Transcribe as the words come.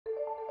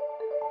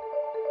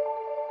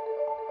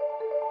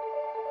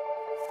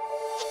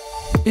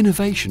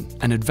Innovation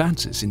and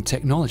advances in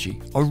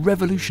technology are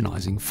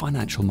revolutionizing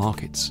financial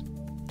markets.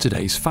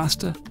 Today's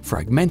faster,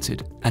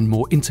 fragmented, and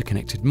more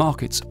interconnected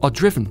markets are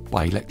driven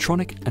by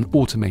electronic and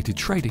automated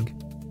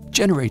trading,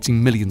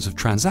 generating millions of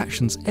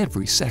transactions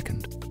every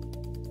second.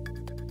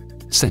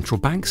 Central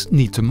banks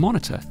need to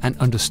monitor and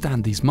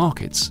understand these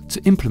markets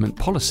to implement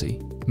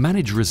policy,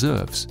 manage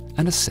reserves,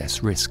 and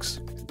assess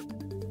risks.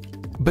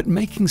 But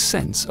making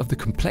sense of the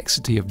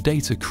complexity of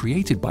data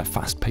created by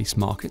fast-paced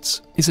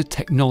markets is a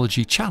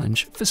technology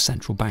challenge for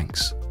central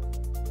banks.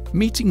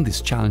 Meeting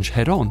this challenge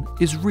head-on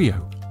is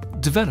RIO,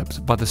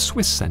 developed by the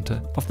Swiss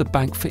Center of the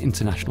Bank for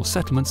International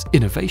Settlements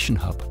Innovation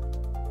Hub.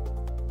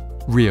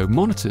 RIO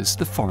monitors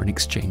the foreign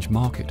exchange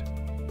market.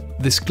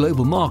 This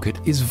global market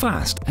is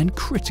vast and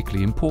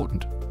critically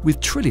important,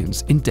 with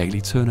trillions in daily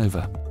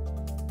turnover.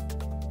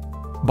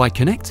 By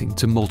connecting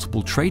to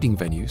multiple trading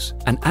venues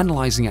and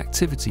analyzing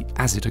activity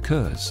as it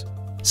occurs,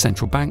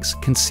 central banks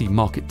can see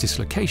market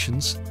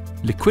dislocations,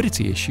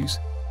 liquidity issues,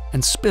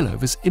 and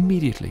spillovers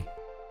immediately.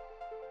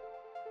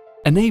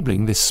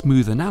 Enabling this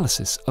smooth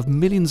analysis of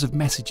millions of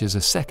messages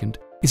a second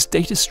is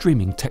data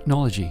streaming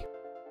technology,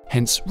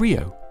 hence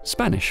RIO,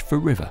 Spanish for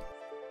river.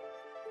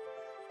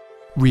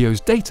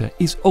 RIO's data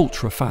is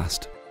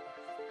ultra-fast.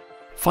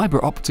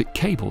 Fiber optic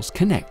cables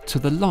connect to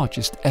the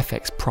largest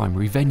FX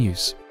primary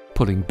venues,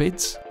 pulling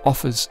bids,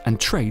 offers, and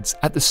trades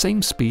at the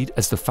same speed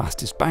as the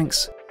fastest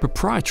banks,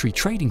 proprietary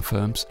trading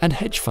firms, and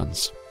hedge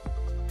funds.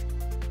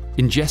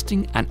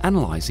 Ingesting and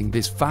analyzing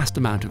this vast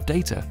amount of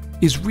data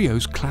is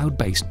RIO's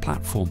cloud-based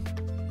platform.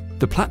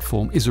 The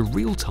platform is a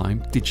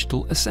real-time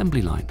digital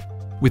assembly line,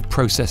 with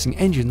processing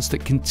engines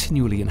that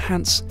continually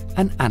enhance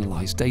and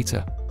analyze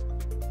data.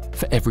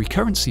 For every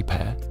currency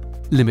pair,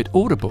 limit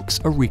order books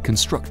are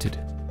reconstructed.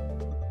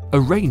 A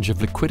range of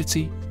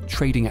liquidity,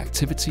 trading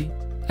activity,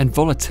 and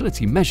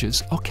volatility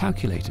measures are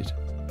calculated.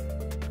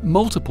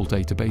 Multiple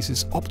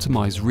databases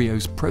optimize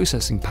RIO's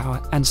processing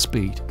power and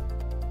speed.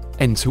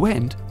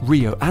 End-to-end,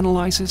 RIO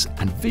analyzes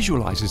and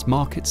visualizes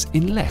markets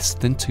in less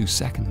than 2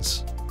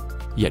 seconds.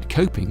 Yet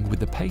coping with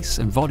the pace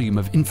and volume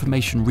of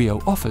information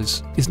RIO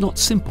offers is not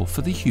simple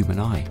for the human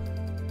eye.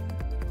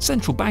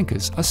 Central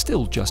bankers are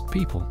still just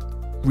people.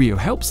 RIO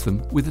helps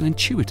them with an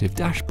intuitive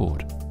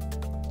dashboard.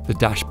 The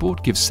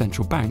dashboard gives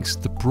central banks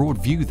the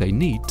broad view they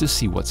need to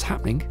see what's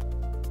happening,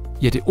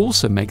 yet it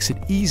also makes it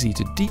easy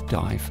to deep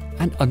dive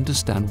and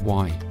understand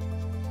why.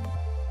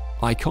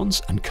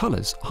 Icons and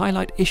colors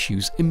highlight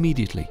issues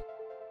immediately.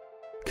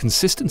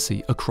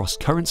 Consistency across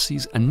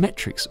currencies and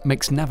metrics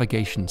makes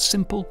navigation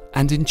simple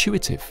and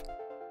intuitive.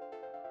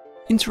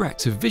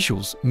 Interactive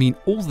visuals mean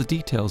all the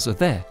details are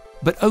there,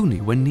 but only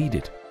when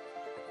needed.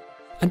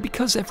 And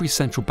because every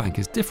central bank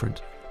is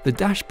different, the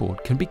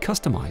dashboard can be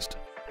customized,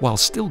 while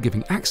still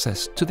giving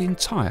access to the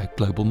entire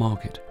global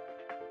market.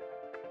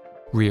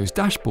 RIO's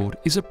dashboard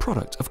is a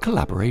product of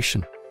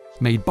collaboration,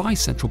 made by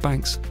central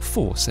banks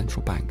for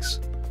central banks.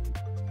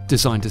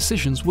 Design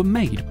decisions were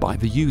made by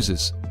the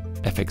users,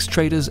 FX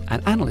traders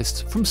and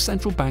analysts from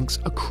central banks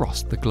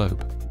across the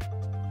globe.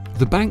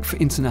 The Bank for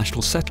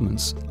International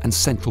Settlements and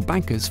central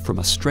bankers from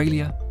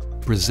Australia,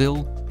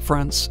 Brazil,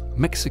 France,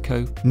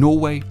 Mexico,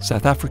 Norway,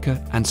 South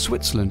Africa and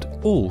Switzerland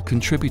all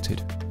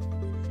contributed.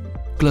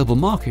 Global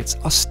markets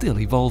are still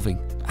evolving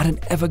at an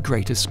ever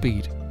greater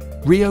speed.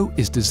 RIO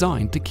is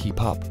designed to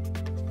keep up.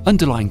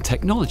 Underlying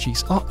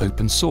technologies are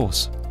open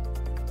source.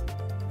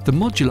 The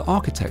modular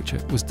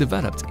architecture was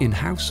developed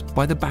in-house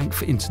by the Bank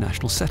for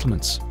International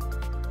Settlements.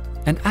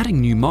 And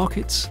adding new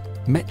markets,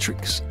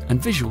 metrics,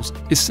 and visuals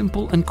is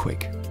simple and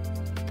quick.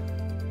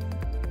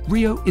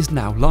 RIO is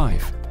now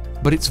live,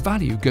 but its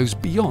value goes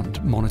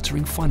beyond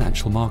monitoring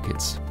financial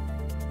markets.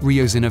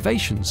 RIO's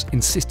innovations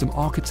in system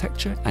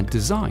architecture and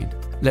design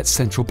let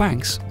central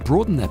banks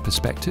broaden their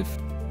perspective,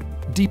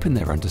 deepen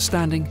their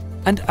understanding,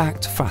 and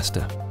act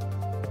faster.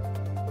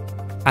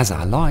 As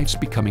our lives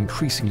become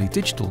increasingly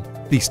digital,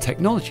 these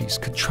technologies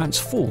could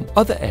transform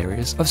other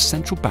areas of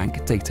central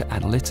bank data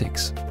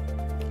analytics.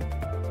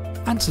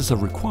 Answers are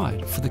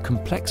required for the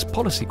complex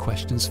policy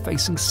questions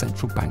facing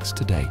central banks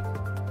today.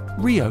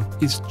 RIO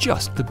is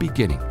just the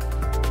beginning.